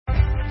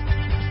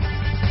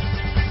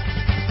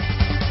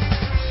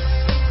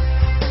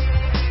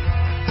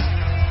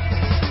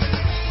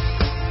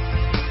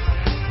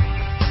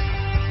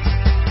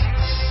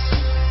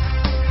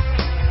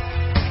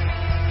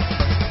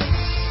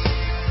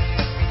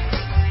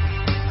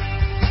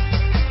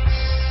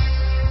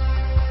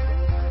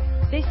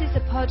is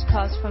a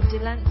podcast from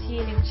Delancey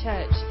Elim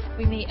Church.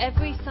 We meet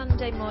every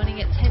Sunday morning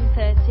at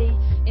 10:30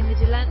 in the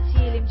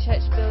Delancey Elim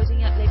Church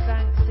building at Les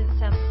Banks, St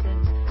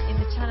Sampson, in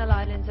the Channel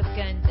Islands of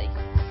Guernsey.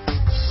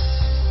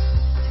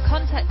 To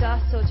contact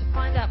us or to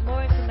find out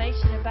more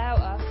information about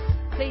us,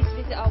 please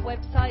visit our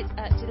website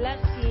at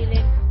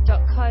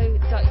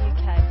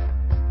delanceyelim.co.uk.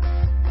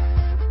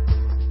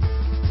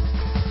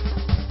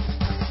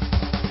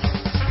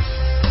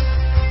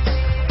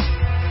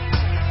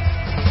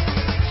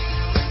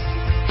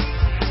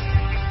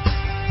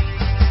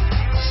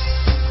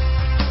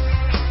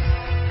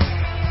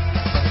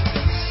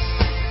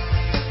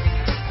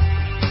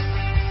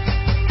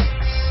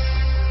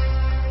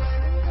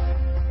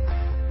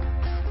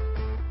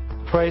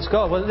 Praise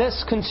God. Well,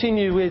 let's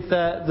continue with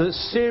the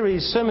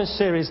sermon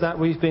series that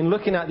we've been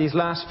looking at these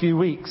last few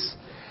weeks.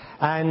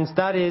 And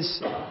that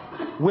is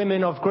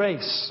Women of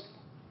Grace.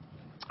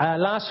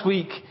 Last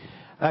week,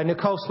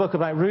 Nicole spoke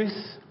about Ruth.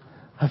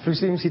 I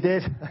presume she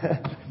did.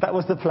 That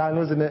was the plan,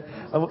 wasn't it?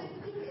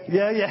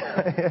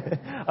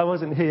 Yeah. I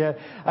wasn't here.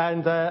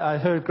 And I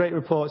heard great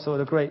reports of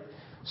what a great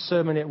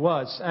sermon it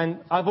was. And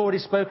I've already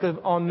spoken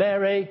on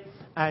Mary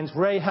and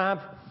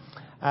Rahab.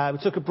 We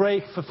took a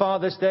break for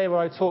Father's Day where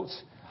I talked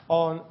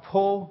on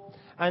Paul,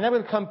 and then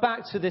we'll come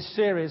back to this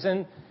series,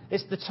 and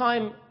it's the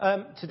time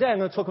today I'm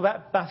going to talk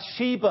about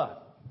Bathsheba.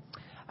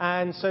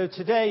 And so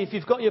today, if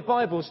you've got your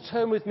Bibles,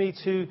 turn with me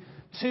to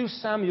 2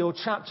 Samuel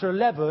chapter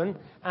 11,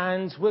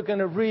 and we're going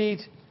to read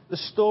the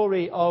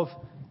story of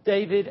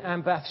David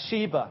and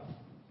Bathsheba.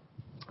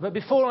 But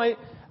before I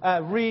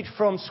read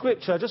from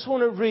Scripture, I just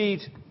want to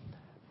read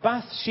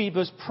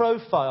Bathsheba's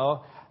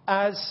profile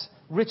as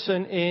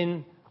written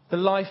in the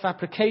Life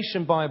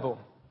Application Bible.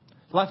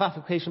 Life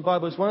Application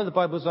Bible is one of the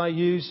Bibles I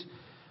use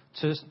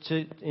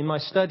in my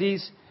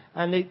studies,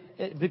 and they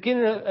begin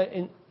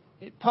in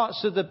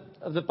parts of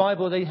the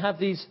Bible. They have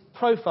these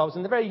profiles,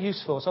 and they're very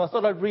useful. So I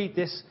thought I'd read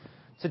this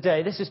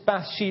today. This is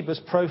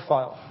Bathsheba's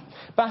profile.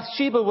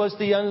 Bathsheba was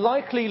the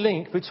unlikely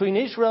link between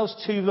Israel's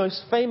 2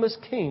 most famous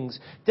kings,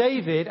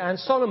 David and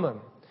Solomon.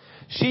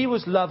 She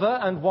was lover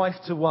and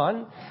wife to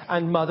one,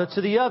 and mother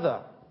to the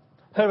other.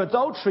 Her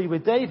adultery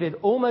with David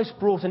almost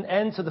brought an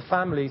end to the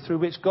family through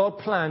which God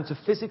planned to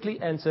physically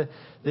enter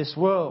this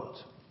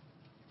world.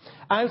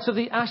 Out of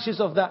the ashes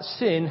of that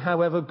sin,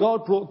 however,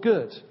 God brought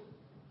good.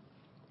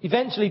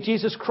 Eventually,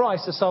 Jesus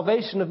Christ, the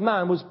salvation of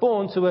man, was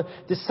born to a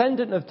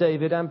descendant of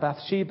David and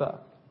Bathsheba.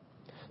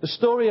 The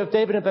story of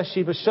David and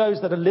Bathsheba shows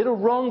that a little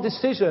wrong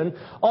decision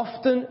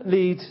often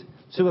leads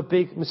to a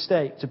big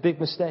mistake, to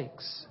big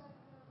mistakes.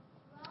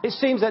 It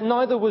seems that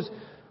neither was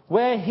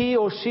where he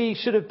or she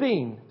should have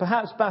been.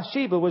 Perhaps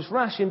Bathsheba was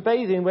rash in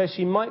bathing where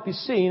she might be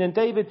seen, and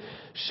David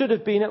should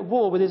have been at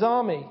war with his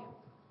army.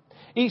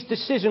 Each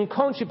decision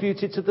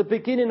contributed to the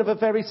beginning of a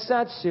very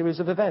sad series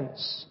of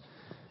events.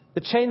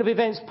 The chain of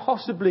events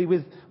possibly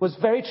was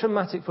very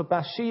traumatic for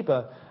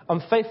Bathsheba.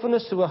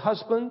 Unfaithfulness to her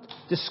husband,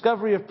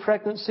 discovery of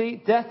pregnancy,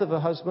 death of her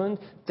husband,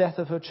 death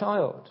of her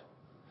child.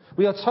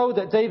 We are told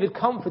that David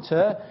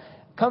comforted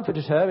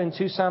her in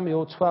 2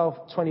 Samuel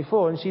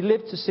 12:24, and she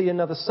lived to see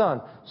another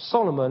son,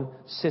 Solomon,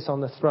 sit on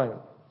the throne.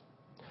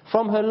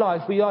 From her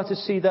life, we are to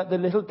see that the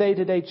little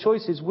day-to-day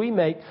choices we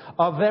make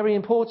are very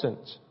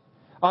important.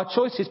 Our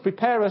choices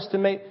prepare us to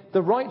make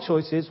the right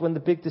choices when the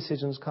big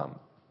decisions come.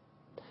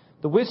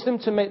 The wisdom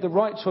to make the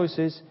right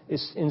choices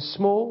is in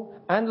small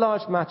and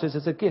large matters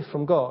is a gift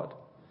from God.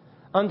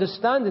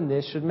 Understanding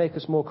this should make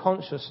us more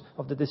conscious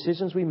of the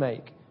decisions we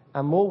make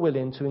and more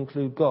willing to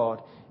include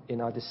God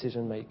in our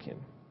decision making.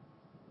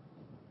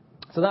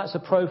 So that's a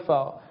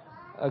profile,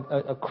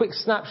 a quick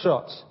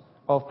snapshot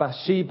of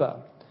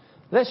Bathsheba.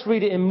 Let's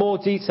read it in more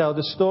detail,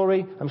 the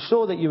story. I'm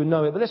sure that you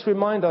know it, but let's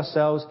remind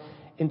ourselves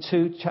in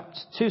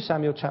 2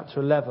 Samuel chapter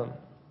 11.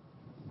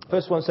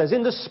 First one says,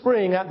 in the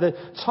spring, at the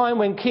time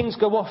when kings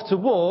go off to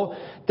war,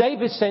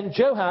 David sent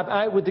Joab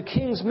out with the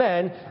king's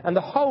men and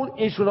the whole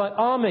Israelite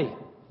army.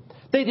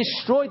 They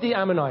destroyed the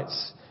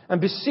Ammonites and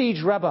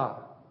besieged Rabbah.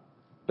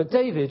 But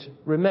David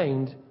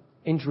remained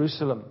in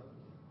Jerusalem.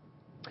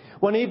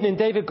 One evening,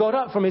 David got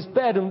up from his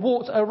bed and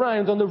walked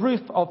around on the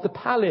roof of the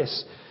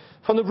palace.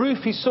 From the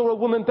roof, he saw a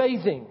woman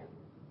bathing.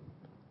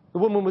 The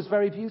woman was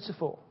very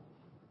beautiful.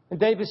 And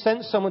David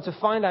sent someone to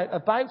find out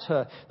about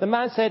her. The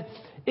man said,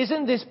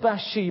 isn't this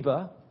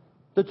Bathsheba,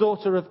 the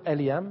daughter of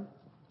Eliam,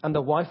 and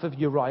the wife of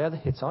Uriah the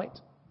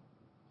Hittite?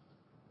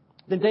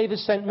 Then David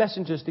sent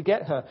messengers to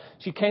get her.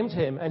 She came to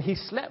him, and he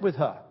slept with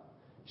her.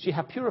 She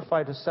had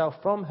purified herself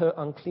from her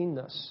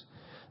uncleanness.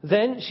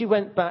 Then she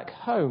went back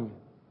home.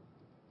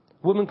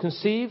 The woman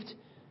conceived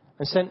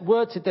and sent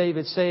word to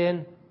David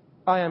saying,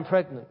 I am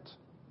pregnant.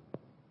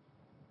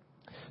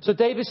 So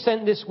David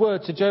sent this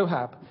word to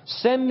Joab,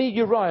 send me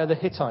Uriah the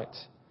Hittite.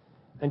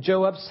 And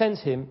Joab sent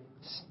him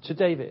to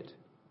David.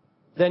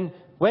 Then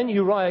when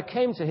Uriah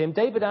came to him,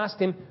 David asked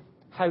him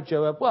how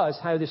Joab was,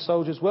 how the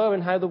soldiers were,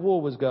 and how the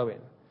war was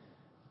going.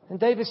 And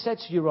David said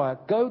to Uriah,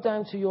 go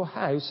down to your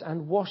house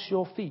and wash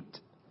your feet.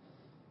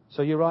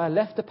 So Uriah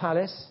left the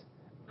palace,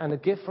 and a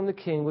gift from the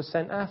king was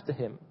sent after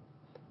him.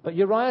 But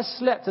Uriah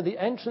slept at the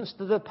entrance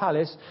to the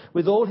palace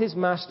with all his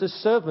master's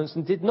servants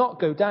and did not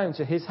go down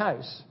to his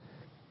house.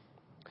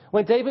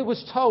 When David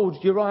was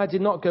told Uriah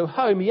did not go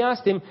home, he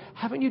asked him,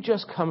 "Haven't you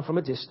just come from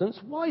a distance?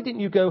 Why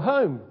didn't you go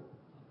home?"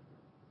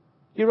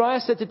 Uriah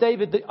said to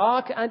David, "The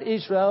ark and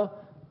Israel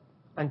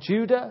and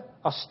Judah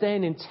are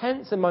staying in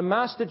tents, and my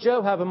master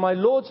Joab and my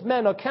Lord's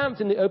men are camped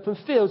in the open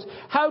fields.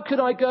 How could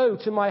I go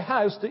to my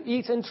house to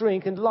eat and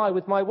drink and lie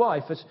with my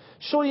wife? As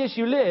surely as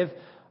you live,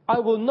 I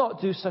will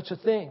not do such a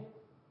thing."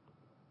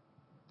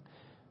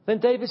 Then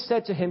David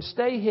said to him,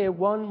 "Stay here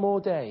one more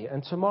day,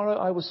 and tomorrow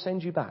I will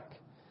send you back."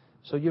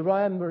 So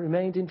Uriah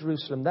remained in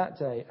Jerusalem that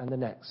day and the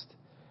next.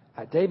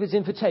 At David's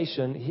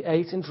invitation, he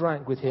ate and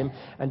drank with him,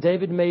 and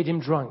David made him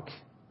drunk.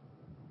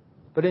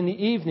 But in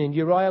the evening,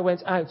 Uriah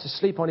went out to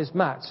sleep on his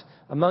mat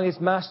among his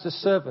master's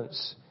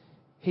servants.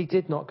 He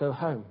did not go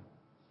home.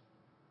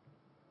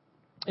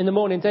 In the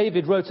morning,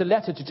 David wrote a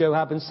letter to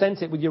Joab and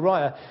sent it with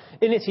Uriah.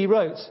 In it he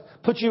wrote,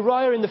 "Put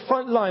Uriah in the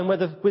front line where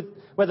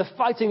the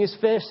fighting is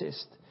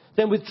fiercest.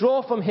 Then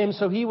withdraw from him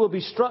so he will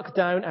be struck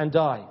down and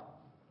die."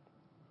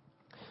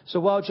 So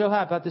while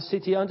Joab had the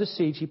city under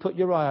siege, he put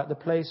Uriah at the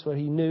place where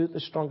he knew the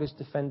strongest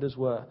defenders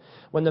were.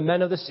 When the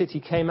men of the city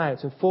came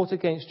out and fought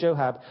against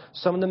Joab,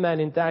 some of the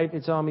men in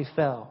David's army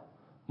fell.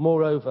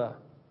 Moreover,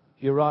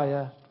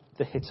 Uriah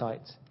the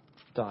Hittite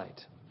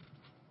died.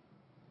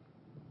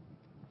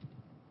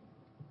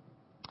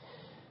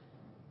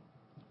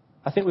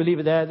 I think we'll leave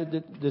it there.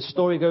 The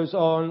story goes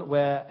on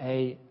where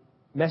a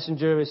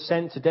messenger is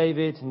sent to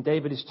David, and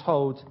David is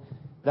told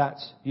that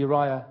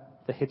Uriah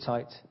the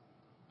Hittite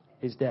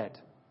is dead.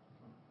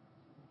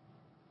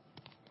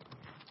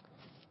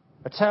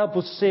 A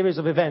terrible series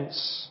of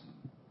events.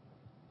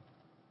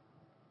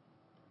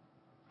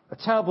 A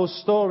terrible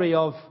story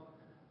of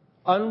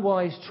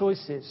unwise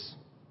choices.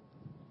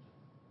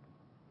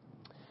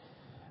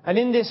 And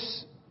in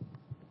this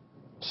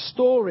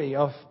story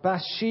of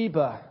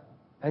Bathsheba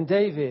and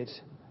David,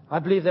 I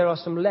believe there are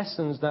some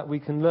lessons that we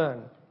can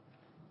learn.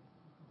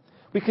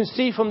 We can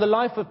see from the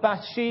life of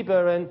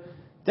Bathsheba and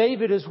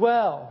David as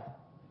well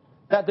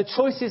that the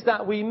choices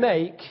that we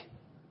make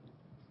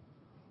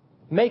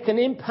an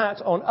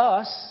impact on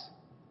us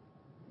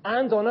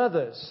and on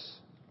others,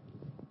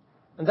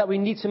 and that we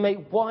need to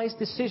make wise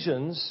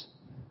decisions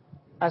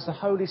as the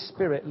Holy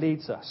Spirit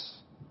leads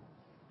us.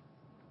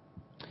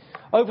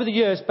 Over the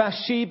years,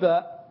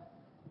 Bathsheba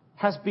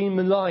has been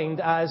maligned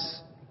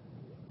as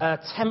a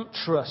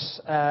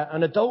temptress,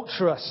 an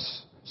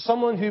adulteress,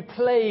 someone who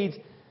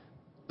played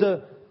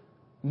the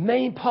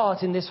main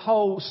part in this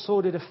whole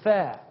sordid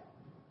affair.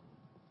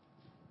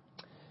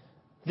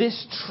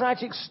 This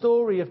tragic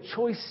story of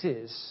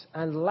choices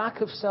and lack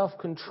of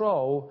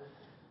self-control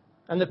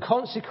and the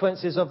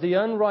consequences of the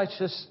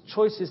unrighteous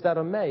choices that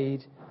are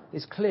made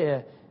is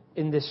clear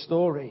in this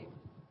story.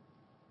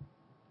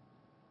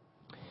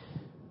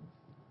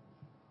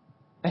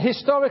 And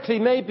historically,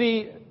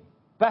 maybe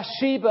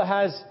Bathsheba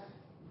has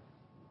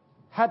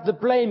had the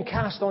blame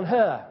cast on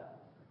her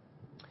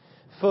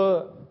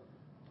for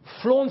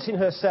flaunting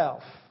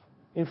herself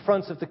in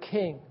front of the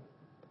king.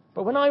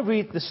 But when I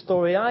read the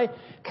story, I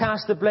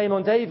cast the blame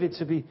on David,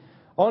 to be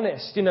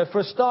honest. For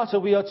a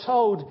starter, we are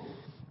told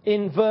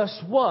in verse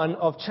 1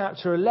 of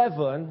chapter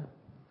 11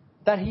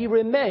 that he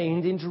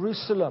remained in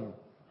Jerusalem.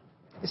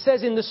 It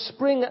says, in the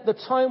spring, at the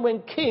time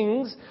when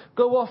kings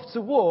go off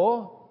to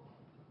war,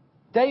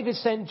 David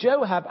sent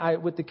Joab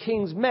out with the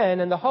king's men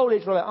and the whole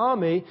Israelite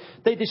army.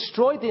 They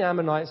destroyed the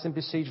Ammonites and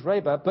besieged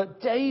Rabbah,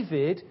 but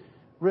David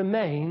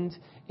remained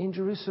in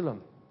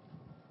Jerusalem.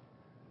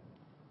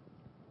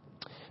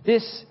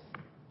 This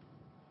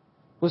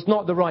was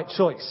not the right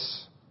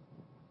choice.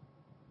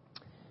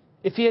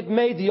 If he had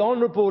made the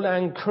honourable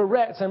and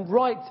correct and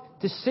right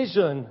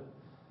decision,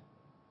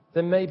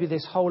 then maybe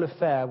this whole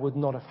affair would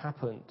not have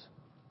happened.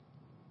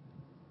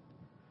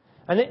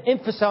 And it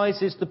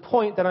emphasises the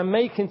point that I'm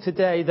making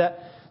today, that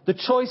the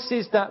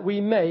choices that we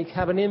make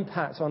have an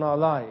impact on our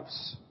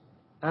lives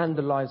and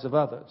the lives of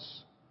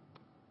others.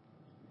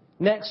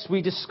 Next,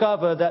 we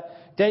discover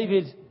that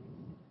David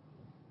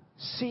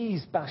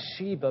sees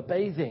Bathsheba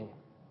bathing.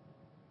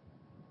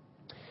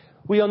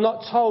 We are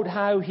not told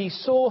how he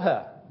saw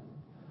her.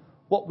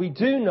 What we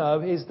do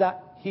know is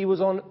that he was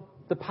on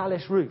the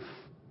palace roof.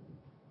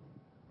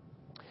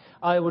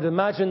 I would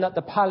imagine that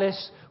the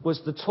palace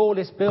was the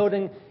tallest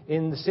building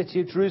in the city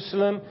of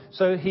Jerusalem,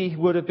 so he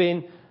would have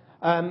been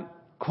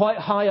quite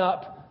high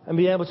up and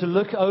be able to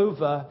look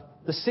over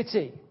the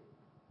city.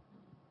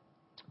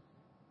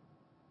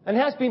 And it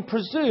has been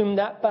presumed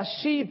that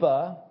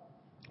Bathsheba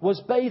was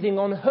bathing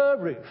on her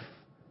roof.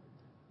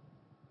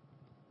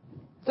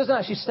 It doesn't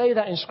actually say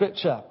that in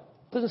Scripture.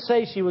 It doesn't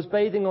say she was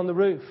bathing on the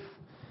roof.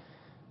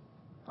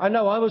 I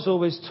know I was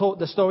always taught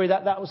the story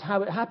that was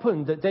how it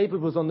happened, that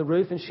David was on the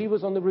roof and she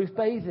was on the roof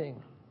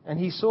bathing, and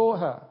he saw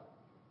her.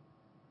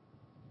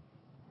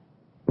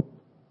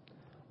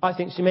 I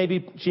think she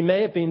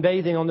may have been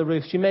bathing on the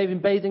roof. She may have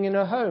been bathing in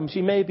her home.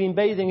 She may have been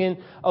bathing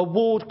in a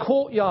walled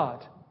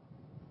courtyard.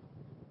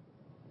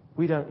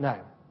 We don't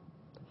know.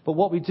 But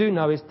what we do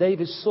know is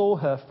David saw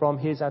her from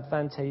his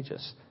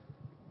advantageous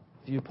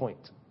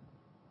viewpoint.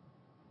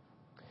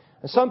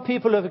 And some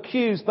people have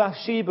accused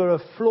Bathsheba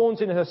of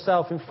flaunting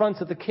herself in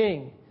front of the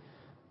king.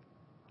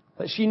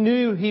 That she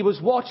knew he was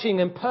watching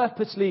and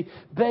purposely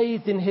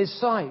bathed in his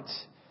sight.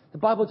 The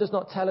Bible does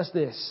not tell us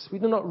this. We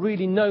do not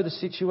really know the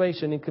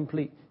situation in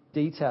complete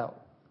detail.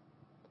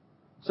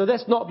 So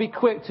let's not be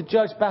quick to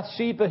judge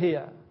Bathsheba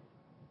here.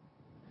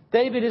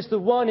 David is the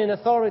one in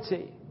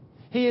authority.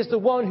 He is the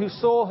one who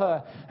saw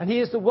her, and he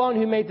is the one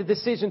who made the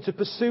decision to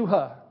pursue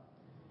her.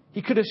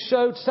 He could have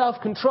showed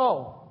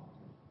self-control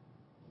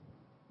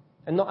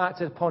and not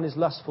acted upon his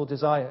lustful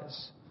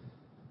desires.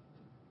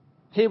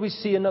 Here we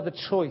see another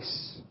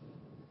choice.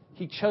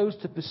 He chose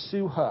to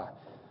pursue her,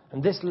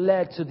 and this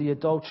led to the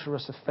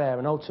adulterous affair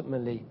and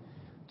ultimately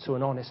to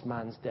an honest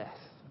man's death.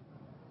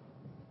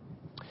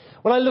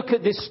 When I look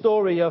at this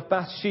story of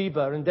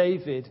Bathsheba and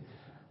David,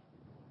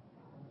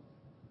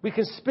 we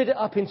can split it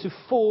up into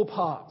 4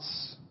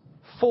 parts,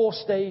 4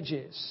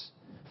 stages.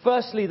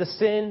 Firstly, the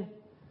sin.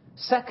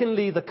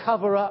 Secondly, the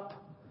cover-up.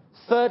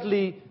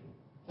 Thirdly,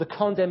 the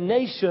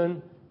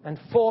condemnation. And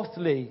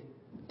fourthly,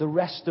 the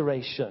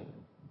restoration.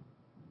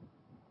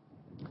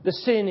 The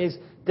sin is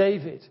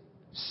David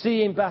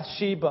seeing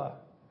Bathsheba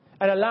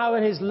and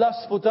allowing his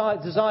lustful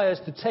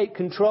desires to take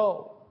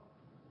control.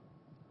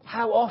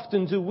 How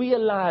often do we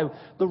allow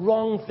the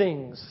wrong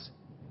things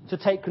to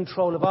take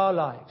control of our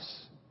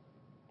lives?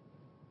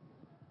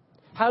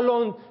 How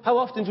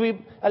often do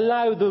we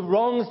allow the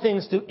wrong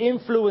things to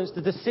influence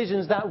the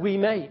decisions that we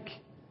make?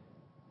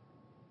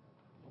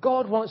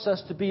 God wants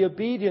us to be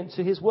obedient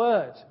to his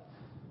word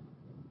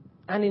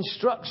and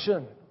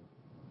instruction.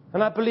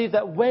 And I believe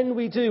that when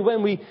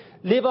we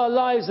live our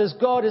lives as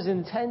God has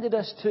intended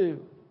us to,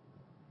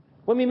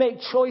 when we make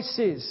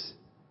choices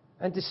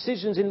and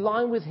decisions in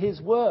line with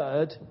his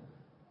word,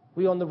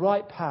 we're on the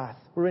right path.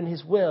 We're in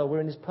his will.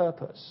 We're in his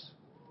purpose.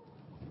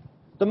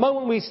 The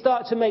moment we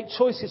start to make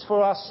choices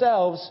for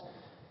ourselves,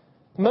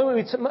 the moment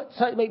we start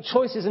to make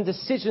choices and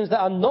decisions that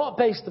are not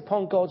based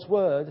upon God's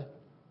word,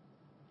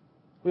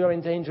 we are in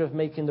danger of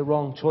making the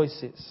wrong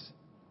choices.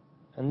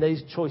 And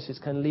these choices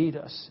can lead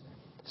us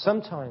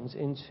sometimes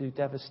into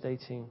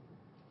devastating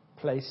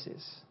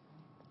places,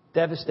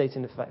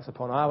 devastating effects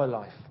upon our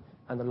life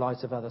and the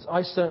lives of others.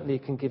 I certainly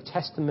can give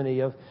testimony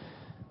of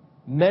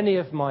many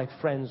of my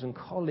friends and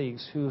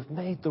colleagues who have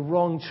made the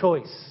wrong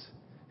choice,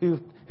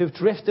 who've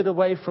drifted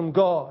away from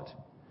God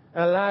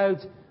and allowed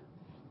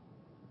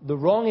the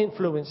wrong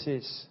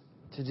influences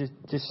to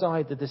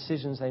decide the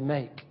decisions they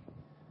make.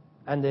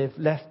 And they've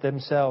left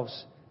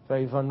themselves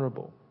very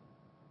vulnerable.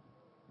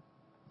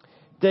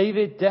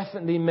 David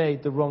definitely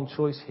made the wrong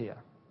choice here.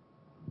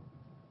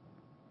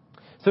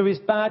 Through his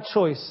bad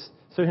choice,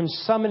 through him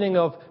summoning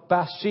of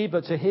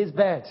Bathsheba to his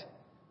bed,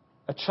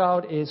 a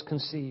child is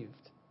conceived.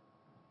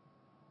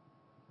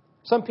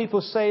 Some people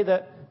say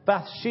that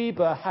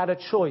Bathsheba had a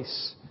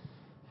choice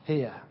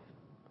here.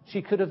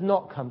 She could have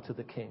not come to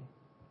the king.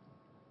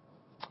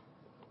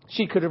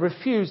 She could have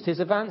refused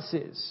his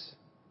advances.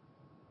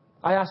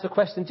 I asked the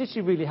question, did she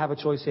really have a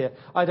choice here?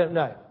 I don't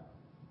know.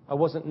 I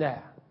wasn't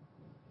there.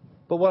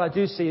 But what I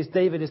do see is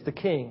David is the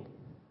king,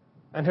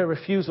 and her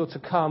refusal to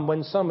come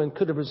when summoned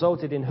could have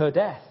resulted in her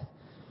death.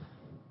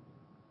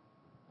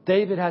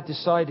 David had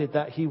decided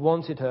that he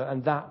wanted her,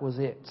 and that was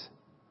it.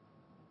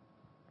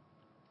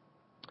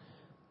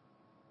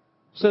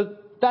 So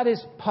that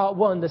is part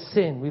 1, the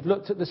sin. We've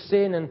looked at the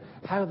sin and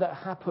how that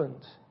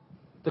happened.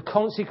 The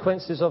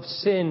consequences of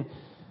sin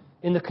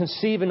in the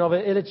conceiving of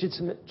an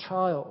illegitimate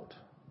child.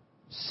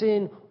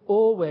 Sin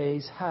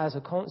always has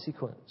a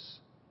consequence.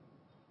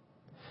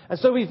 And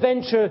so we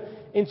venture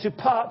into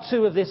part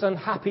 2 of this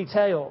unhappy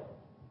tale.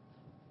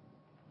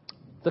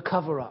 The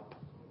cover-up.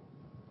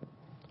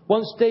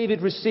 Once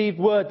David received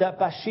word that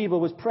Bathsheba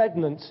was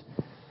pregnant,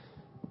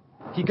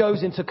 he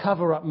goes into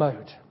cover-up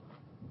mode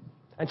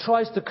and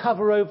tries to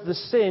cover over the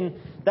sin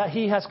that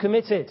he has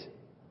committed,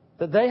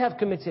 that they have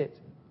committed.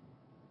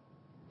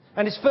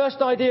 And his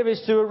first idea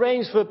is to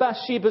arrange for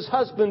Bathsheba's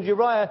husband,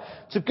 Uriah,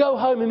 to go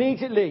home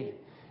immediately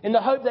in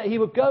the hope that he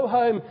would go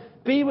home,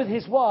 be with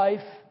his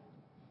wife,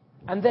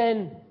 and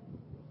then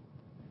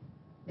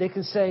they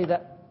can say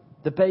that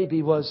the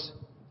baby was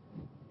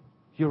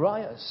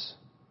Uriah's.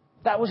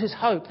 That was his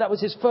hope. That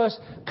was his first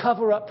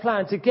cover-up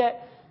plan, to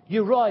get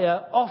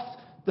Uriah off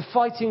the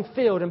fighting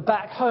field and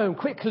back home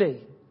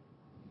quickly.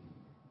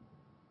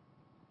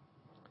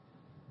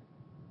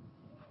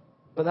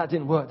 But that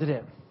didn't work, did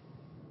it?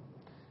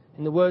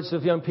 In the words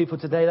of young people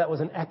today, that was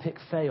an epic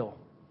fail.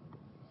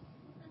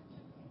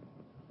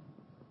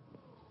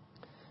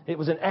 It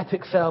was an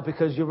epic fail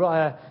because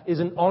Uriah is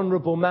an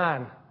honourable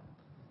man,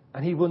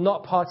 and he will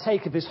not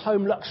partake of his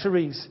home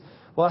luxuries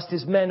whilst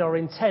his men are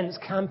in tents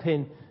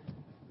camping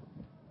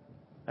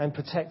and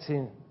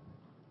protecting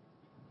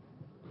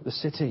the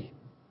city.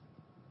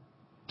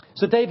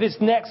 So David's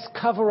next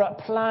cover-up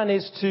plan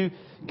is to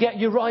get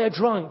Uriah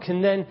drunk,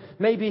 and then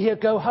maybe he'll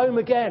go home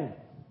again.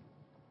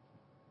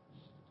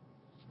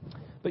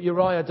 But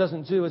Uriah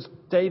doesn't do as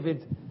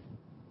David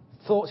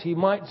thought he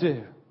might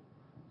do.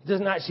 He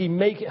doesn't actually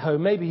make it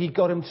home. Maybe he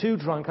got him too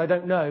drunk, I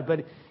don't know,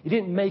 but he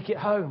didn't make it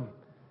home.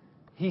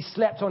 He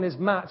slept on his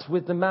mat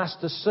with the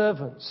master's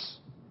servants.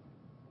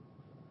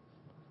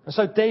 And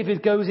so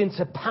David goes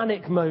into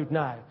panic mode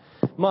now.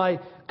 My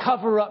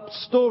cover-up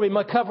story,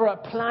 my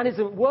cover-up plan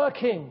isn't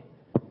working.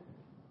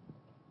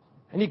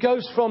 And he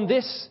goes from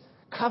this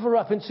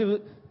cover-up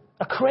into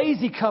a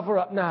crazy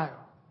cover-up now.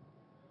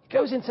 He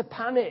goes into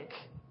panic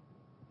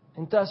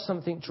and does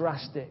something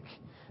drastic.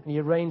 And he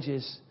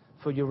arranges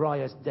for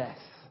Uriah's death.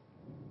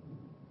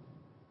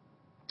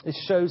 It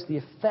shows the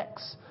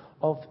effects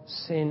of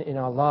sin in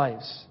our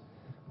lives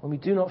when we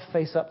do not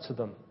face up to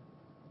them.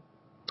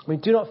 We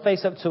do not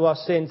face up to our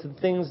sins, the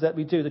things that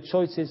we do, the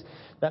choices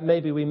that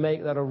maybe we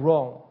make that are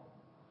wrong,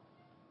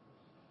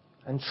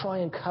 and try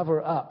and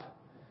cover up,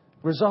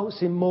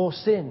 results in more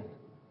sin.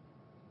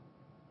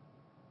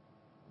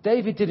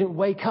 David didn't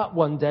wake up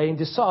one day and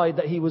decide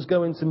that he was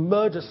going to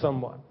murder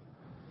someone.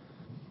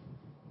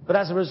 But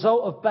as a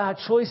result of bad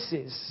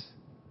choices,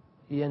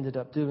 he ended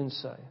up doing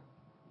so.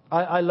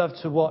 I love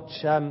to watch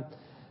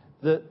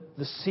the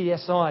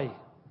CSI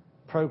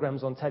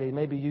programs on telly.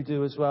 Maybe you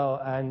do as well.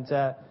 And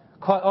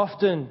quite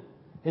often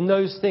in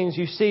those things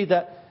you see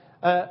that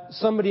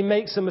somebody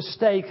makes a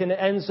mistake and it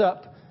ends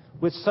up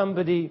with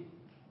somebody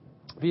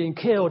being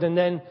killed. And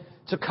then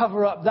to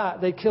cover up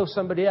that, they kill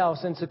somebody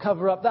else. And to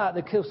cover up that,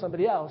 they kill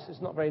somebody else.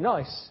 It's not very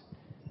nice.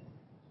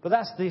 But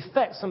that's the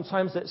effect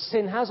sometimes that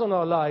sin has on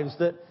our lives,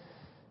 that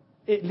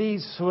it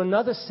leads to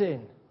another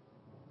sin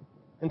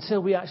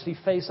until we actually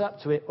face up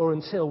to it or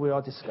until we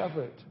are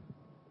discovered.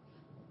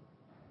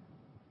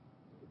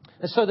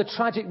 And so the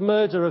tragic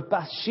murder of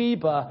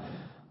Bathsheba's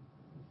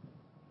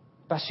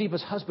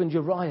husband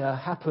Uriah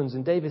happens,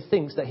 and David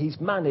thinks that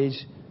he's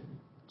managed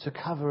to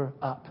cover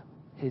up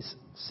his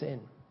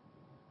sin.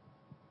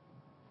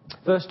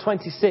 Verse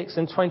 26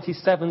 and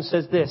 27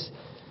 says this.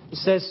 It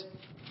says,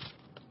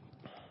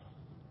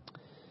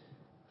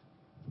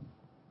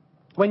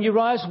 when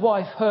Uriah's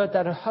wife heard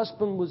that her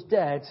husband was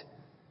dead,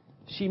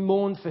 she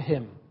mourned for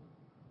him.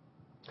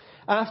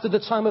 After the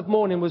time of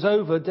mourning was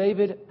over,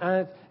 David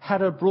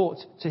had her brought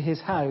to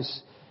his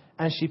house,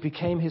 and she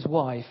became his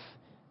wife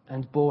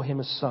and bore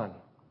him a son.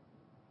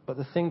 But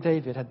the thing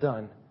David had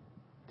done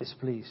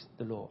displeased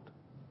the Lord.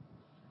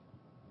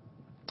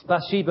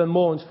 Bathsheba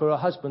mourned for her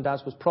husband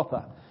as was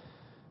proper.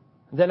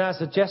 Then,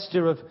 as a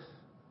gesture of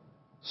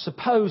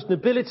supposed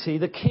nobility,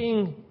 the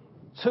king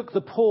took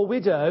the poor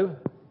widow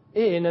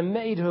in and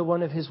made her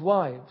one of his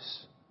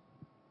wives.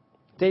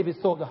 David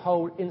thought the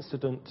whole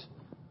incident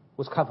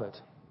was covered.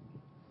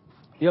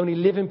 The only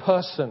living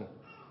person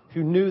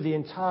who knew the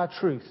entire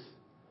truth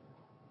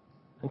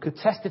and could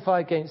testify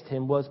against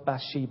him was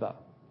Bathsheba.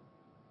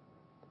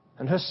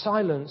 And her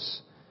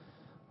silence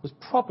was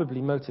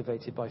probably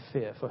motivated by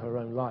fear for her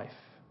own life.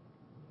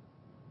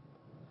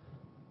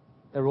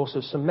 There were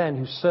also some men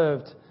who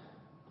served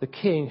the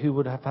king who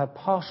would have had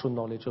partial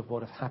knowledge of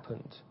what had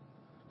happened.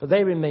 But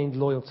they remained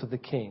loyal to the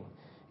king,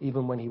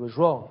 even when he was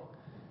wrong,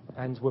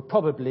 and were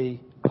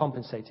probably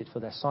compensated for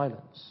their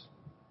silence.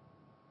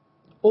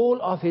 All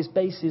of his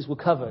bases were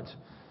covered,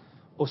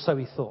 or so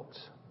he thought.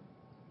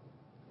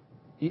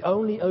 He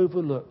only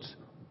overlooked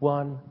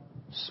one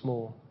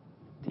small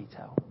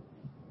detail.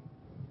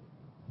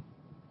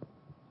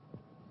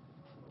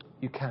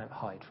 You can't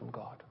hide from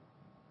God.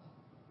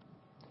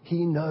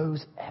 He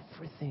knows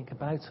everything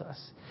about us.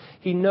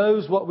 He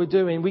knows what we're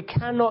doing. We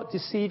cannot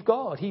deceive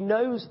God. He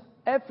knows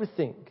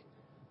everything.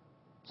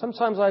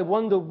 Sometimes I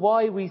wonder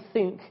why we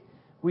think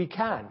we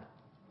can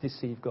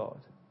deceive God.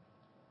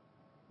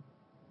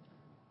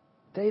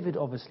 David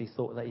obviously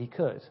thought that he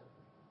could.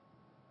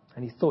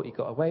 And he thought he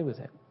got away with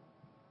it.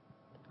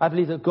 I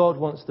believe that God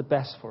wants the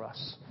best for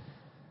us.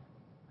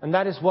 And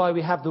that is why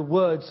we have the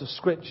words of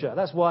Scripture.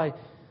 That's why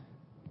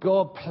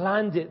God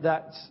planned it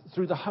that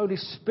through the Holy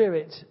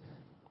Spirit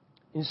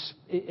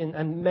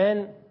and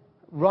men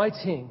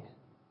writing,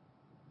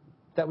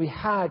 that we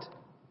had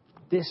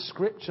this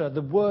Scripture,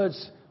 the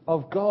words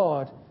of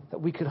God, that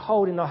we could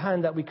hold in our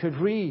hand, that we could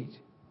read.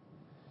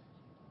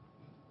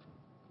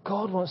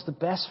 God wants the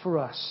best for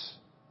us.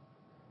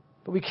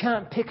 But we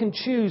can't pick and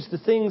choose the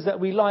things that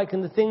we like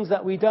and the things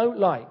that we don't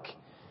like.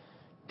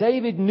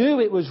 David knew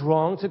it was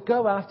wrong to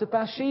go after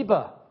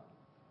Bathsheba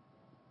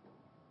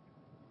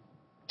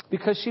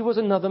because she was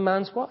another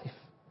man's wife.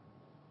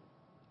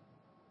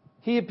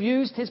 He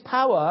abused his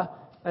power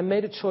and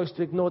made a choice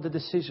to ignore the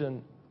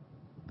decision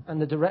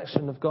and the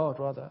direction of God,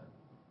 rather.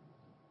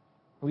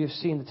 We have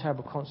seen the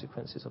terrible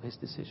consequences of his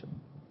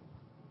decision.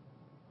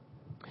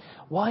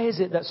 Why is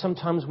it that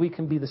sometimes we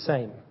can be the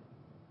same?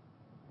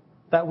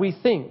 That we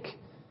think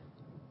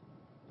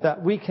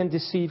that we can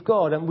deceive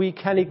God and we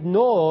can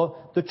ignore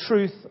the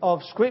truth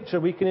of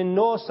Scripture. We can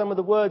ignore some of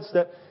the words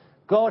that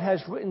God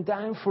has written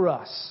down for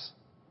us.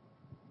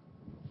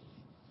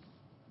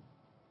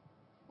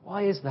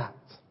 Why is that?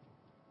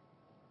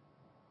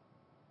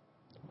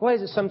 Why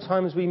is it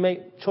sometimes we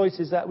make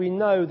choices that we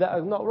know that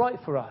are not right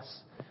for us,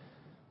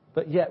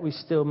 but yet we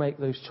still make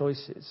those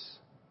choices?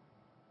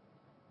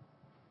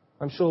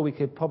 I'm sure we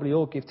could probably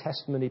all give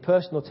testimony,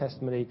 personal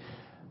testimony,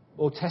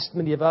 or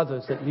testimony of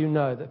others that you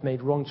know that have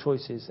made wrong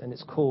choices and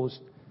it's caused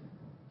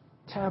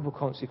terrible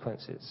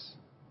consequences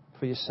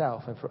for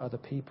yourself and for other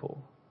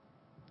people.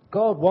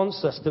 God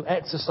wants us to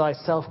exercise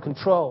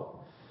self-control.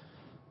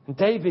 And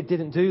David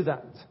didn't do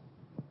that.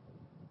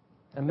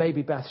 And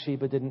maybe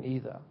Bathsheba didn't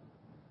either.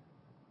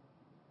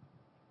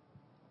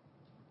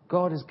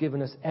 God has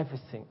given us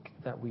everything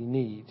that we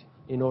need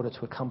in order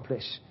to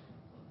accomplish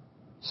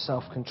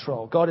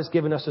self-control. God has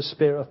given us a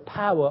spirit of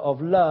power,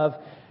 of love,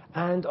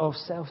 and of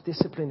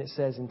self-discipline, it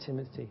says in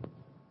Timothy.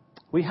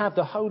 We have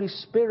the Holy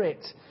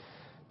Spirit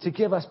to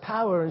give us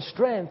power and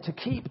strength to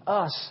keep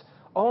us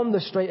on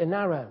the straight and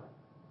narrow,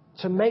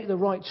 to make the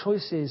right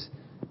choices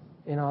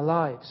in our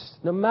lives,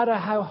 no matter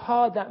how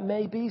hard that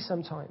may be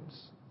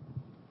sometimes.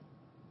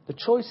 The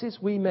choices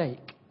we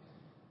make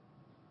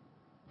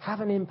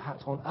have an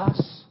impact on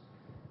us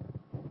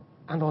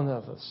and on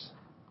others.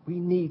 We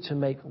need to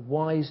make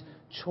wise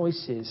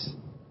choices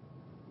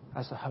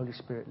as the Holy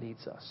Spirit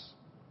leads us.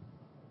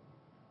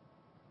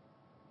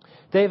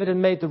 David had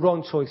made the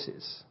wrong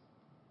choices,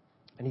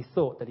 and he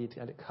thought that he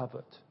had it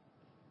covered.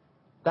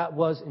 That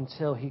was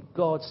until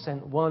God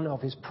sent one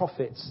of his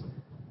prophets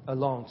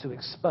along to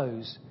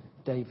expose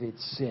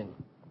David's sin.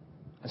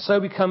 And so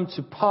we come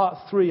to part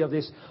 3 of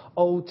this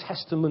Old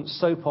Testament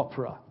soap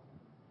opera,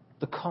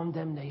 the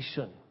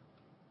condemnation.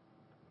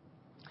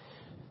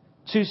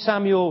 2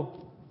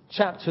 Samuel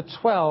chapter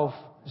 12,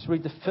 let's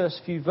read the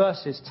first few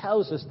verses,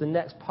 tells us the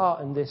next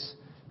part in this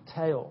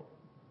tale.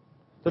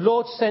 The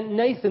Lord sent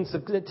Nathan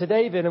to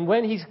David, and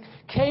when he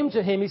came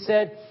to him, he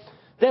said,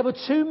 "There were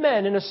 2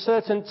 men in a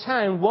certain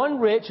town, one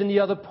rich and the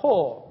other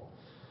poor.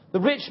 The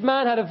rich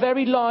man had a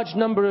very large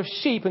number of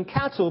sheep and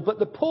cattle, but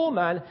the poor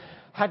man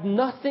had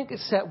nothing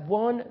except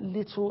one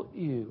little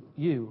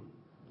ewe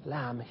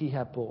lamb he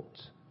had bought.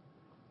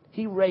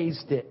 He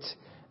raised it,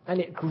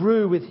 and it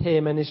grew with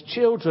him and his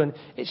children.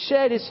 It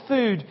shared his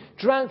food,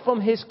 drank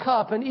from his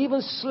cup, and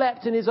even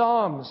slept in his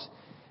arms.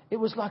 It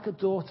was like a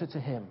daughter to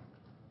him."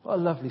 What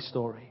a lovely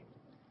story.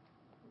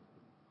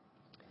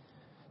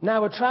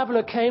 Now a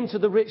traveller came to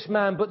the rich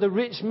man, but the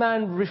rich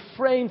man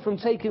refrained from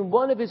taking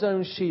one of his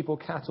own sheep or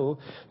cattle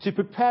to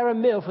prepare a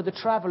meal for the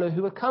traveller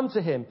who had come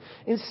to him.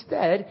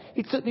 Instead,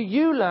 he took the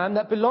ewe lamb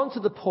that belonged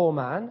to the poor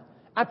man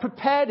and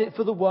prepared it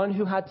for the one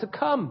who had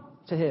come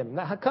to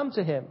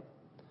him.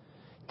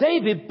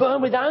 David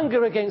burned with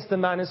anger against the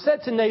man and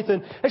said to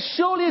Nathan, "As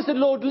surely as the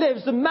Lord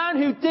lives, the man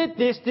who did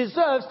this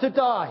deserves to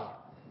die.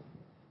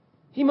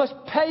 He must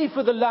pay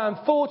for the lamb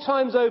 4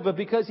 times over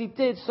because he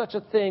did such a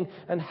thing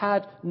and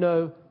had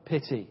no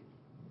pity."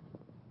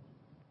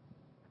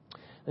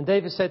 And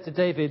David said to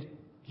David,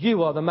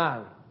 "You are the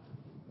man.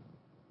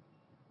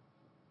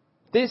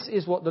 This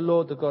is what the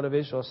Lord, the God of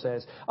Israel,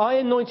 says. I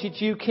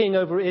anointed you king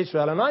over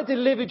Israel, and I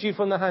delivered you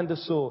from the hand of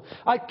Saul.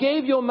 I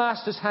gave your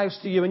master's house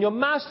to you and your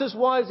master's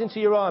wives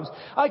into your arms.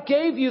 I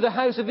gave you the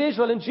house of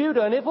Israel and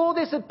Judah, and if all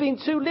this had been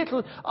too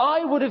little,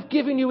 I would have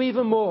given you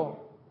even more.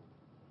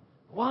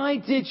 Why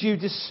did you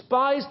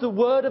despise the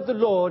word of the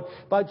Lord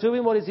by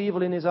doing what is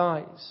evil in his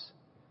eyes?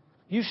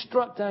 You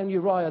struck down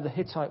Uriah the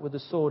Hittite with the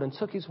sword and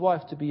took his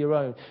wife to be your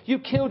own. You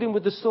killed him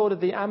with the sword of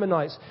the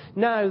Ammonites.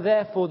 Now,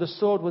 therefore, the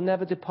sword will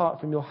never depart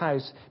from your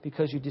house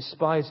because you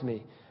despised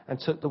me and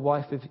took the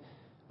wife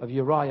of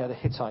Uriah the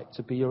Hittite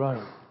to be your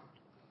own."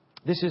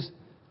 This is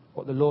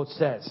what the Lord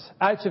says.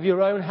 "Out of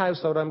your own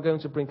household I'm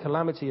going to bring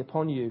calamity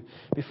upon you.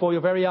 Before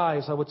your very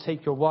eyes I will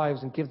take your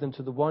wives and give them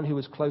to the one who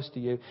is close to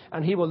you,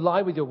 and he will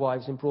lie with your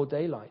wives in broad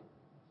daylight.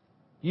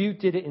 You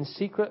did it in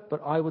secret, but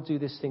I will do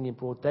this thing in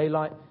broad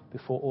daylight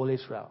before all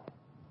Israel."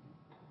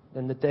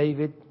 Then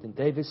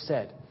David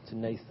said to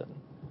Nathan,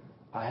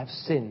 "I have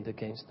sinned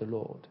against the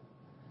Lord."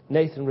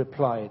 Nathan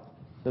replied,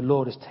 "The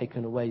Lord has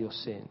taken away your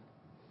sin.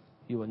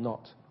 You are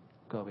not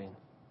going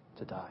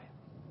to die."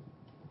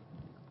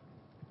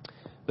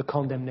 The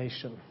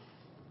condemnation.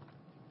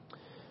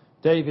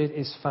 David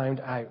is found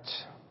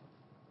out.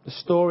 The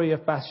story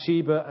of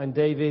Bathsheba and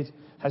David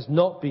has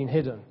not been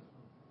hidden.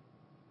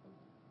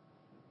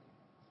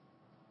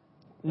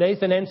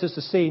 Nathan enters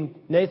the scene.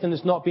 Nathan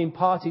has not been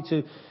party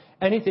to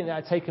anything that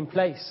had taken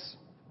place.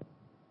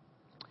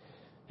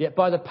 Yet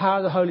by the power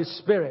of the Holy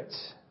Spirit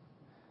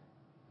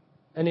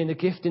and in the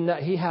gifting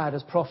that he had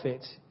as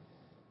prophet,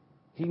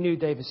 he knew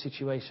David's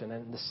situation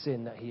and the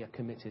sin that he had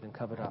committed and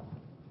covered up.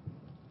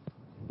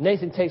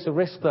 Nathan takes a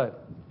risk, though,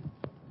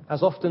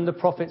 as often the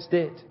prophets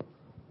did.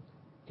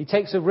 He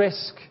takes a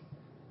risk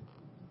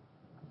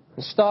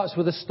and starts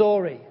with a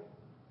story.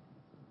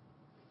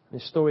 The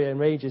story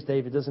enrages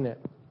David, doesn't it?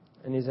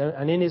 And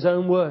in his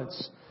own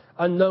words,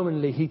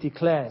 unknowingly, he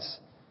declares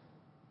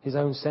his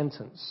own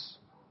sentence.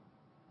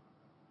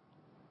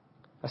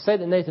 I say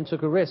that Nathan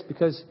took a risk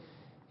because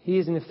he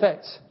is, in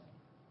effect,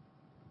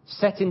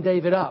 setting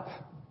David up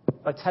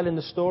by telling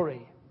the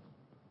story,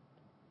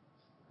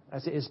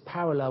 as it is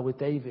parallel with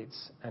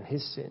David's and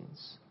his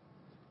sins.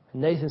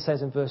 And Nathan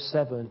says in verse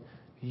 7,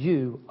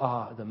 "You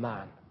are the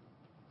man."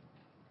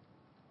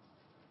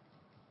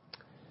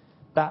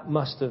 That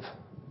must have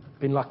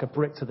been like a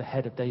brick to the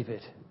head of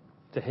David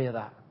to hear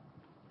that.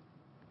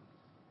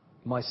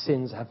 My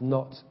sins have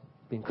not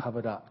been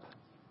covered up.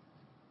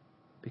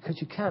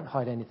 Because you can't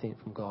hide anything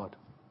from God.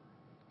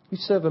 You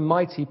serve a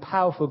mighty,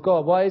 powerful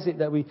God. Why is it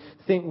that we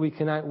think we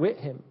can outwit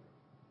him?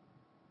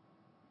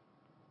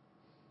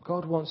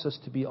 God wants us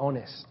to be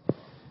honest.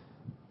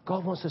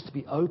 God wants us to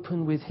be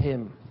open with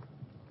him.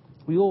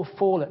 We all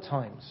fall at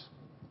times.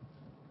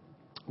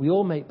 We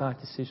all make bad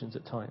decisions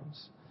at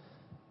times.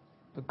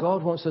 But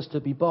God wants us to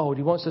be bold.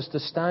 He wants us to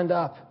stand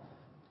up.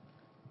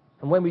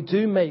 And when we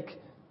do make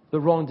the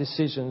wrong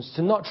decisions,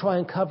 to not try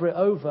and cover it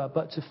over,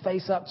 but to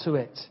face up to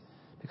it.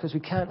 Because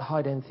we can't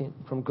hide anything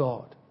from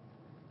God.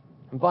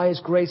 And by his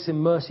grace and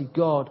mercy,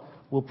 God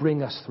will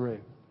bring us through.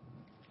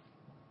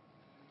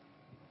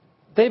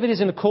 David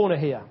is in a corner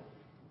here.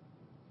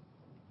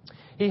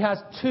 He has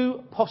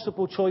two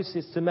possible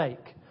choices to make.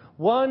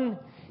 One,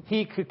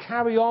 he could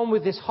carry on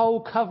with this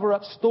whole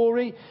cover-up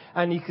story,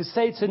 and he could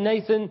say to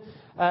Nathan,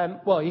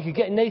 he could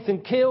get Nathan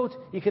killed,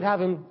 he could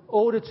have him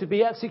ordered to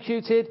be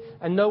executed,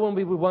 and no one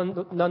would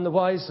be none the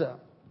wiser.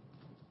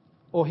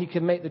 Or he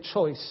could make the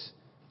choice,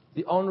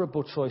 the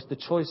honourable choice, the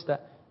choice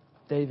that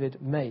David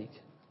made,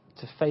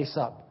 to face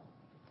up,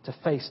 to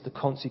face the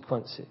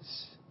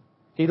consequences.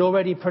 He'd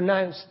already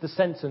pronounced the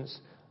sentence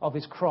of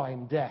his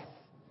crime, death.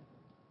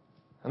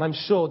 And I'm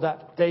sure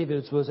that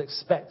David was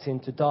expecting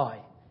to die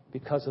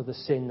because of the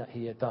sin that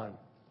he had done.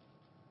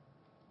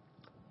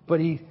 But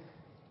he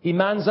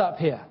mans up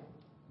here.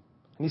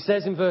 And he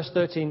says in verse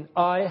 13,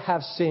 I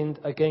have sinned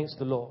against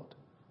the Lord.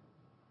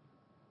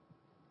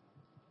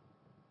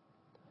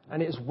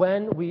 And it's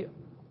when we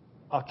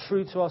are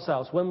true to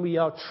ourselves, when we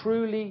are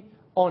truly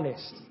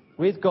honest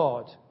with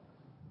God,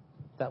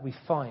 that we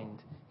find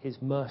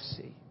his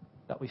mercy,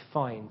 that we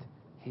find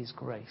his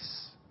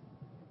grace.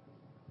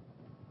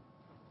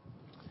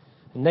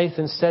 And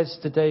Nathan says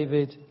to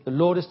David, the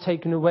Lord has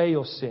taken away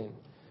your sin.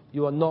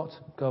 You are not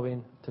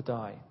going to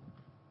die.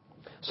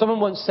 Someone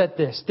once said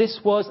this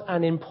was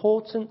an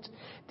important,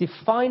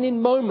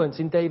 defining moment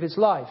in David's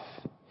life.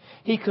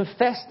 He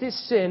confessed his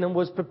sin and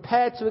was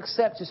prepared to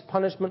accept his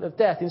punishment of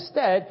death.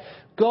 Instead,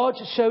 God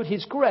showed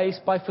his grace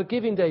by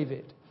forgiving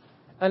David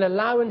and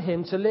allowing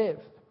him to live.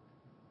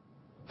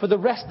 For the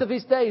rest of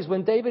his days,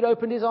 when David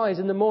opened his eyes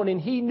in the morning,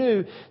 he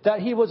knew that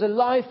he was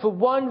alive for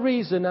one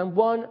reason and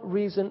one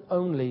reason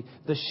only: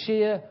 the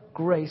sheer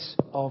grace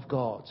of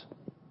God.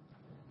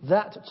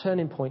 That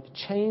turning point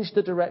changed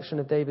the direction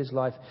of David's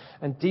life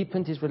and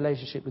deepened his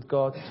relationship with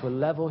God to a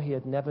level he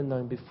had never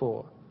known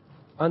before.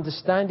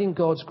 Understanding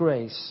God's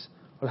grace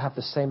will have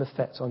the same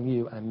effect on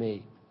you and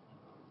me.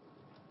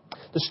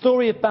 The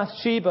story of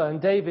Bathsheba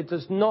and David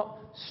does not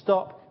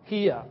stop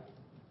here.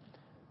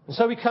 And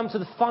so we come to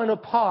the final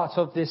part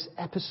of this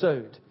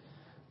episode,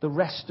 the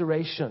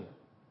restoration.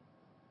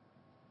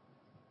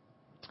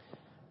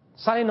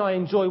 Sally and I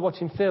enjoy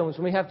watching films.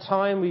 When we have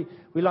time,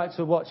 we like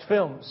to watch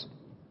films.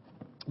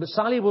 But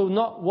Sally will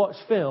not watch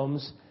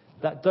films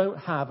that don't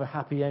have a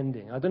happy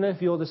ending. I don't know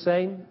if you're the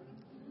same.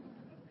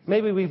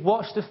 Maybe we've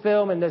watched a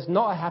film and there's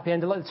not a happy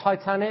ending, like the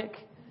Titanic,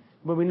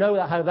 where we know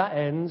how that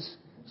ends.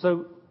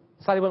 So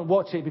Sally won't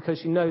watch it because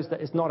she knows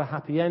that it's not a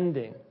happy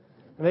ending.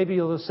 Maybe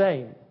you're the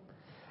same.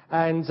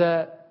 And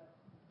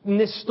in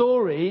this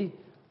story,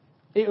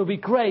 it would be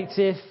great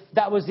if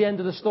that was the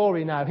end of the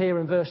story now, here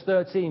in verse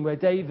 13, where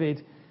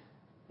David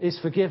is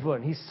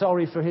forgiven. He's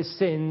sorry for his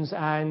sins,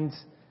 and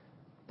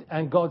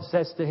God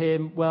says to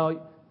him,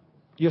 well,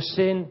 your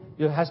sin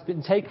has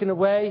been taken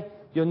away,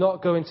 you're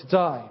not going to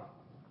die.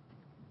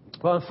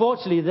 But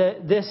unfortunately,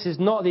 this is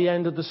not the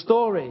end of the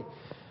story,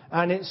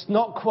 and it's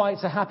not quite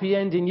a happy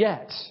ending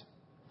yet.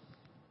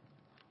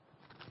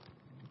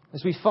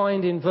 As we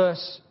find in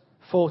verse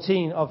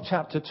 14 of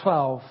chapter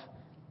 12,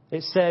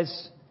 it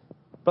says,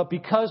 but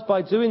because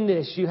by doing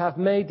this you have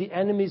made the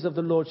enemies of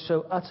the Lord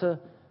show utter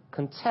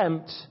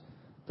contempt,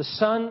 the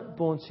son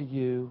born to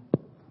you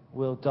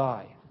will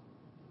die.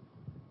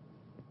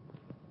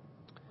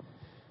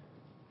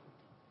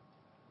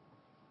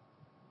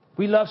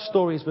 We love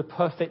stories with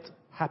perfect,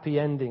 happy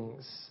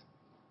endings.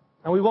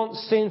 And we want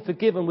sin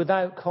forgiven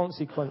without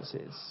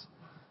consequences.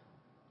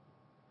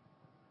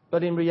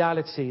 But in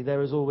reality,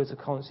 there is always a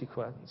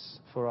consequence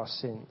for our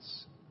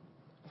sins,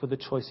 for the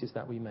choices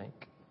that we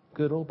make,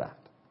 good or bad.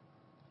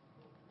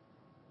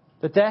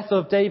 The death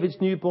of David's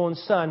newborn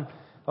son,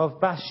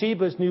 of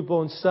Bathsheba's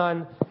newborn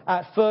son,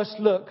 at first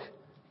look,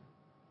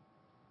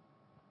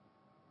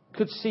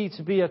 could see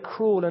to be a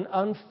cruel and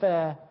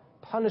unfair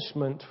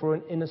punishment for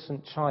an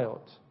innocent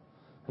child.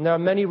 And there are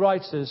many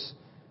writers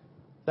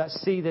that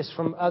see this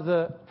from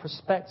other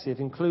perspectives,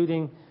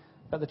 including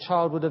that the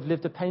child would have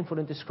lived a painful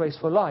and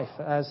disgraceful life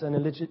as an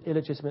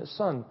illegitimate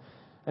son,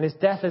 and his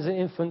death as an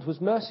infant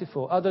was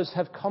merciful. Others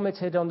have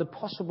commented on the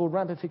possible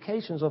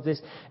ramifications of this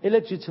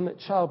illegitimate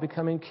child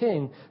becoming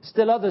king.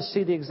 Still others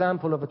see the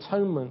example of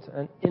atonement,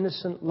 an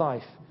innocent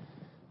life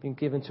being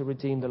given to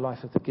redeem the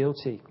life of the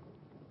guilty.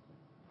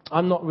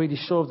 I'm not really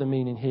sure of the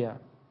meaning here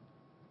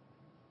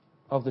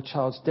of the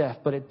child's death,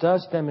 but it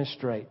does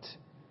demonstrate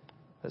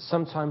that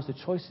sometimes the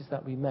choices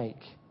that we make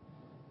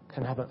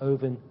can have an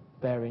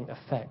overbearing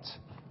effect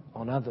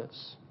on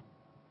others.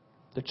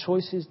 The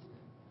choices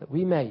that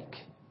we make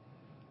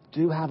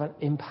do have an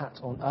impact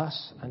on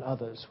us and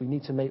others. We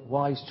need to make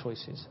wise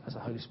choices as the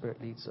Holy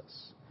Spirit leads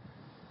us.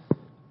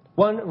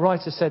 One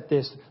writer said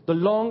this: the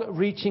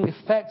long-reaching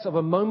effects of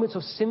a moment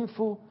of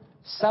sinful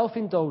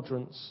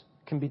self-indulgence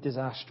can be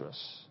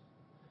disastrous.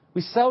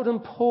 We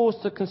seldom pause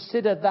to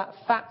consider that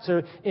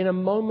factor in a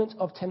moment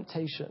of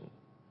temptation.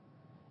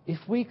 If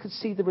we could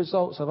see the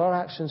results of our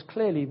actions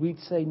clearly, we'd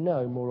say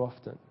no more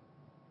often.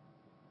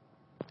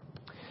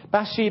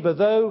 Bathsheba,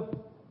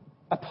 though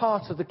a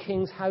part of the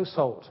king's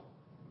household,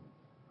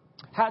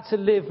 had to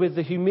live with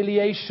the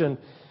humiliation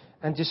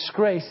and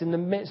disgrace in the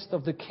midst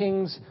of the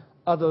king's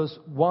others,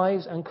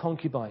 wives and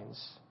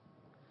concubines.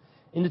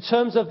 In the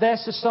terms of their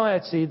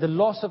society, the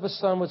loss of a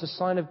son was a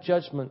sign of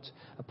judgment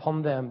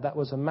upon them. That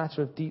was a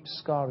matter of deep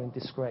scarring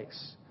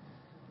disgrace.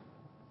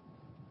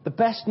 The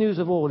best news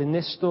of all in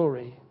this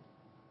story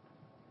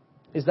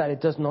is that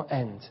it does not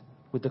end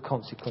with the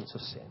consequence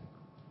of sin.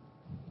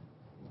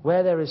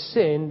 Where there is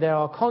sin, there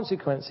are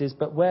consequences,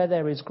 but where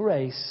there is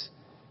grace,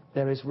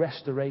 there is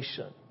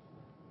restoration,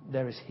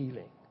 there is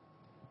healing.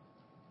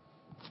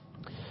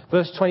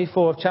 Verse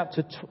 24 of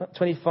chapter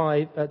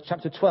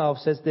 12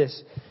 says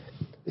this.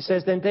 It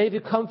says, then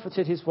David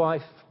comforted his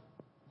wife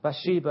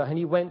Bathsheba, and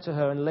he went to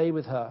her and lay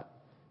with her.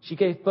 She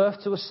gave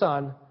birth to a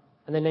son,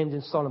 and they named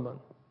him Solomon.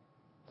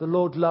 The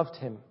Lord loved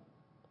him.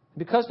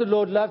 Because the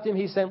Lord loved him,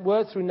 he sent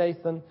word through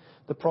Nathan,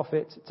 the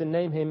prophet, to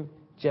name him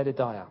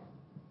Jedediah.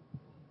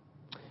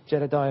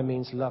 Jedediah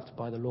means loved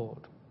by the Lord.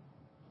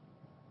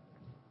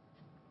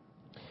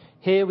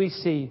 Here we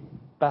see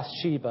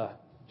Bathsheba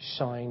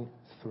shine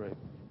through.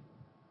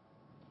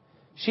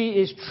 She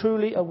is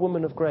truly a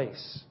woman of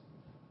grace.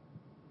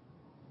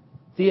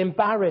 The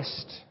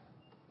embarrassed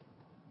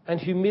and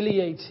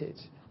humiliated,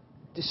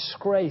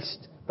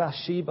 disgraced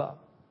Bathsheba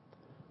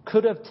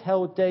could have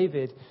told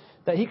David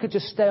that he could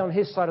just stay on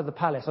his side of the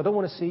palace. I don't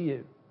want to see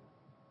you.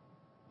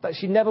 That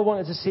she never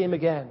wanted to see him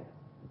again.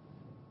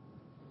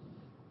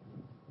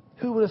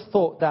 Who would have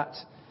thought that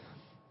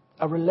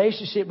a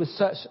relationship with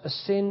such a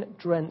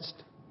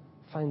sin-drenched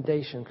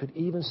foundation could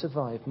even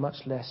survive, much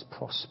less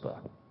prosper?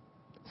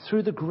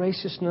 Through the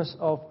graciousness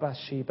of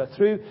Bathsheba,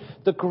 through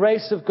the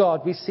grace of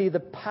God, we see the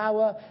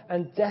power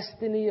and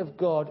destiny of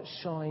God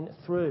shine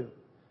through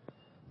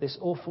this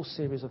awful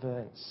series of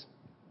events.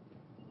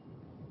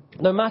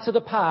 No matter the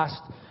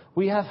past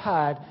we have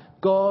had,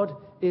 God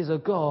is a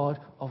God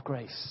of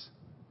grace.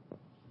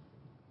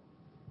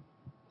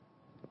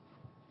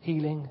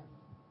 Healing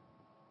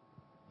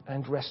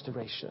and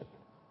restoration.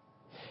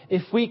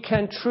 If we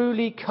can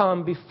truly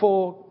come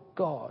before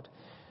God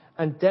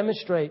and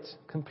demonstrate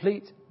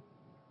complete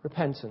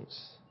repentance,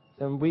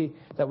 then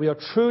that we are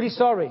truly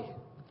sorry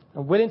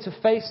and willing to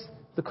face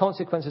the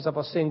consequences of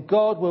our sin,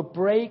 God will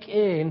break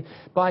in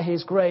by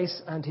his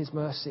grace and his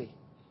mercy.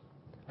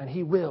 And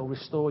he will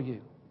restore you.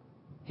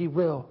 He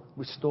will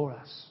restore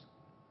us.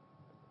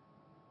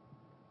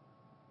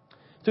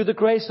 Through the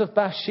grace of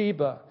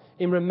Bathsheba,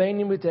 in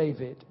remaining with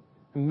David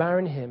and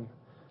marrying him,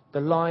 the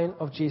line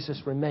of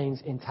Jesus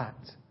remains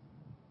intact.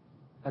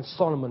 And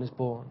Solomon is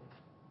born.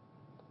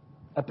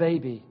 A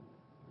baby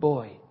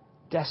boy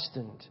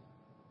destined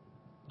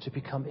to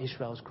become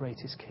Israel's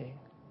greatest king.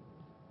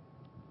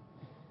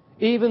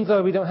 Even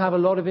though we don't have a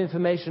lot of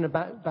information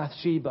about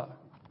Bathsheba,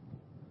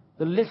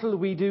 the little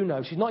we do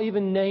know, she's not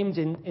even named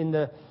in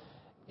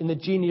the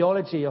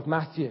genealogy of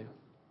Matthew.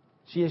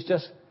 She is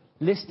just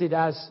listed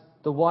as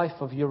the wife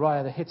of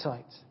Uriah the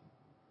Hittite.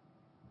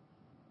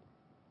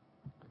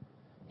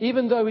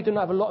 Even though we don't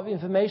have a lot of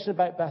information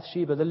about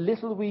Bathsheba, the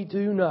little we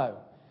do know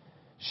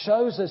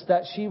shows us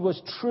that she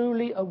was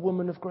truly a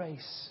woman of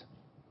grace.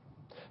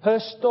 Her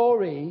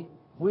story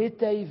with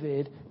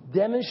David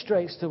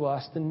demonstrates to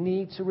us the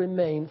need to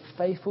remain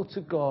faithful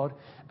to God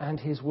and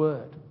his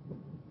word.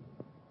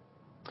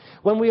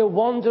 When we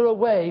wander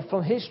away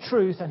from his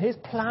truth and his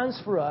plans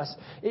for us,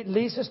 it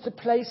leads us to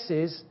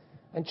places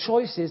and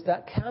choices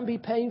that can be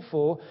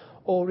painful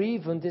or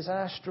even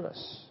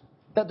disastrous.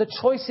 That the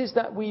choices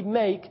that we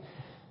make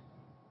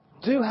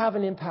do have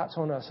an impact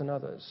on us and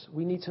others.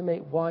 We need to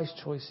make wise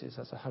choices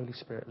as the Holy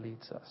Spirit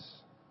leads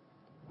us.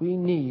 We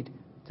need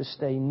to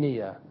stay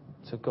near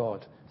to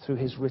God through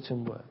his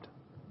written word,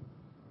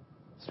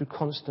 through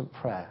constant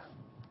prayer.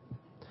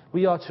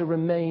 We are to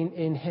remain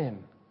in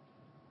him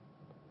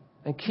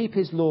and keep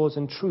his laws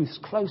and truths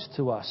close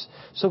to us.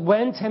 So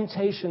when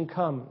temptation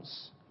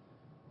comes,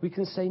 we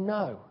can say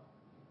no.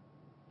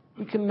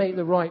 We can make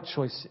the right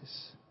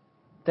choices.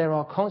 There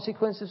are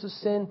consequences of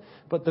sin,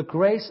 but the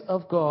grace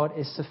of God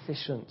is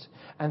sufficient.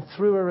 And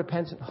through a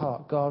repentant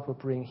heart, God will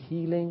bring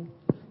healing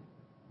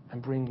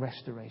and bring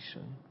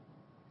restoration.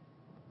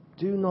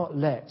 Do not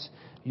let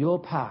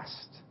your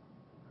past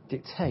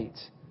dictate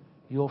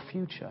your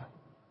future.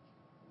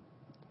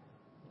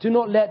 Do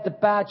not let the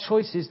bad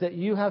choices that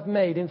you have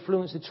made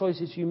influence the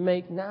choices you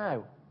make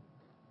now.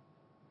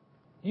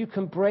 You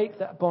can break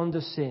that bond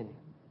of sin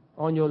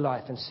on your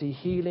life and see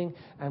healing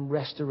and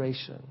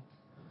restoration.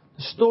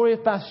 The story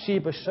of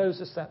Bathsheba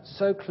shows us that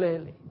so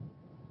clearly.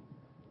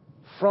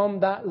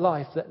 From that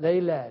life that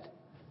they led,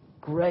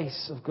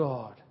 grace of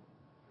God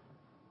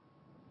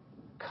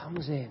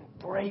comes in,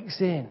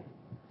 breaks in.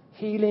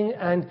 Healing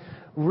and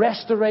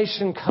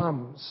restoration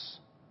comes.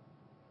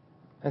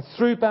 And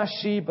through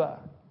Bathsheba,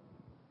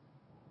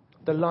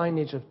 the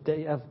lineage of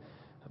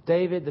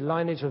David, the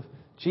lineage of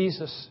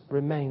Jesus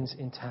remains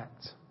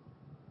intact.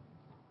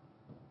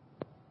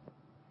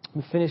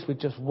 We finish with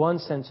just one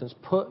sentence.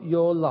 Put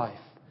your life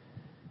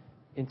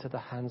into the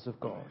hands of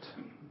God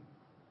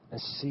and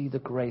see the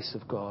grace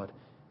of God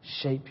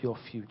shape your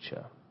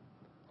future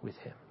with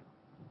Him.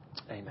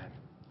 Amen.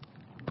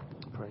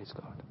 Praise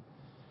God.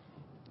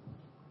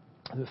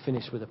 We'll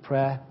finish with a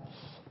prayer.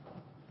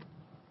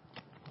 I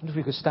wonder if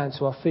we could stand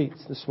to our feet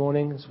this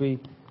morning as we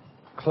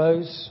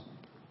close.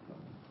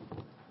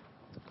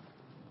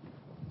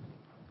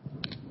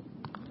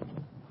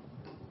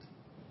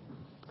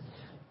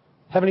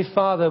 Heavenly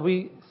Father,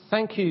 we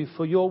thank you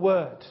for your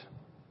word,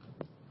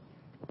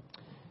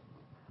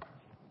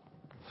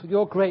 for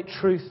your great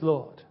truth,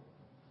 Lord.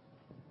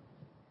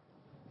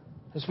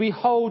 As we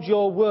hold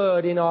your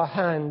word in our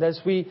hand,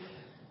 as we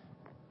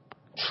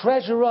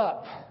treasure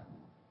up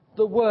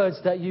the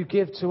words that you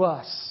give to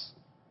us,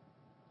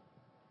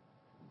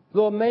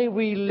 Lord, may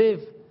we live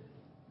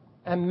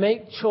and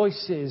make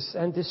choices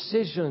and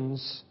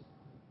decisions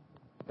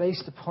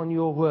based upon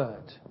your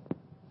word.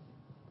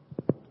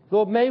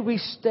 Lord, may we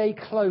stay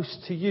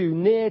close to you,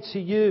 near to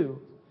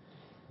you,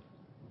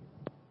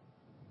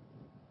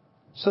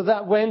 so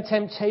that when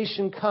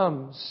temptation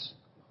comes,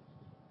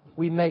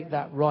 we make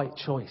that right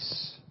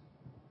choice.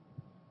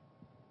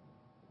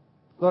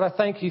 Lord, I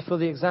thank you for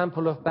the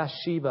example of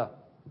Bathsheba.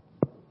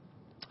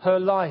 Her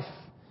life,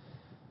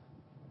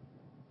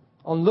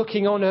 on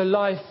looking on her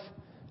life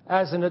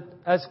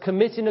as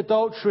committing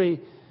adultery,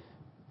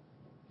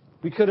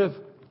 we could have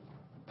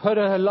put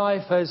her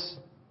life as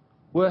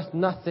worth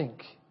nothing.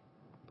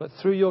 But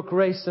through your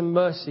grace and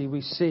mercy, we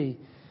see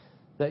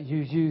that you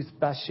used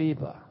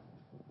Bathsheba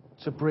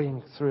to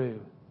bring through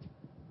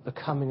the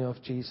coming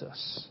of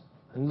Jesus.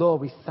 And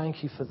Lord, we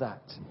thank you for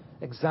that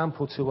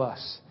example to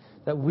us.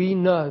 That we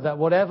know that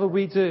whatever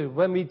we do,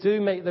 when we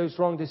do make those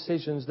wrong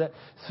decisions, that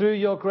through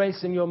your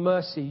grace and your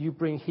mercy, you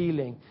bring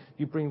healing,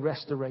 you bring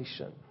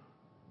restoration.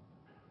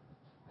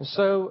 And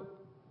so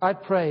I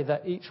pray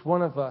that each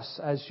one of us,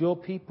 as your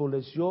people,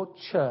 as your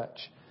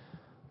church,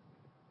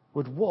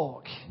 would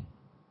walk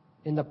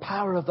in the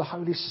power of the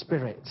Holy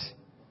Spirit.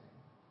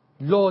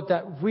 Lord,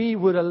 that we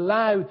would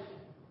allow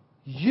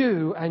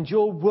you and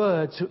your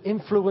word to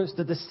influence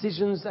the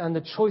decisions and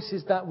the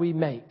choices that we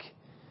make.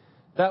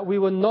 That we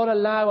will not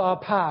allow our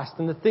past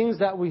and the things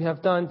that we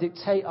have done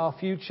dictate our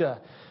future.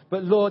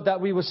 But Lord, that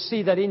we will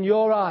see that in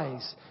your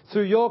eyes,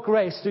 through your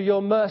grace, through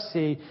your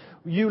mercy,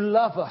 you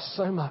love us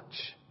so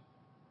much.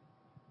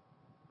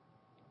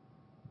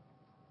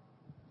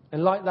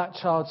 And like that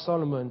child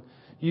Solomon,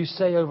 you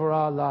say over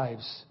our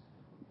lives,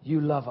 you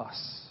love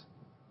us.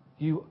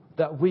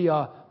 That we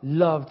are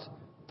loved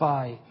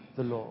by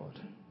the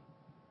Lord.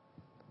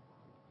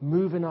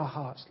 Move in our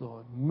hearts,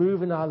 Lord.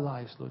 Move in our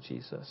lives, Lord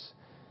Jesus,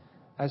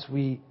 as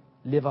we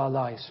live our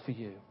lives for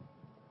you.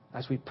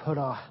 As we put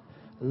our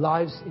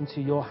lives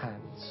into your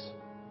hands.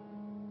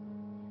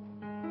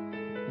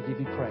 We give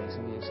you praise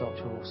and we exalt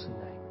your awesome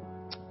name.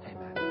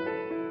 Amen.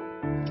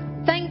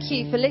 Thank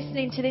you for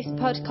listening to this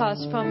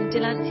podcast from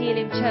Delancey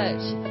Elim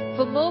Church.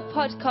 For more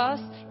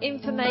podcasts,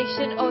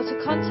 information or to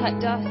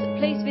contact us,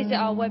 please visit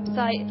our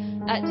website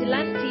at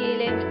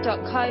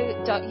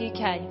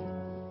delanceyelim.co.uk.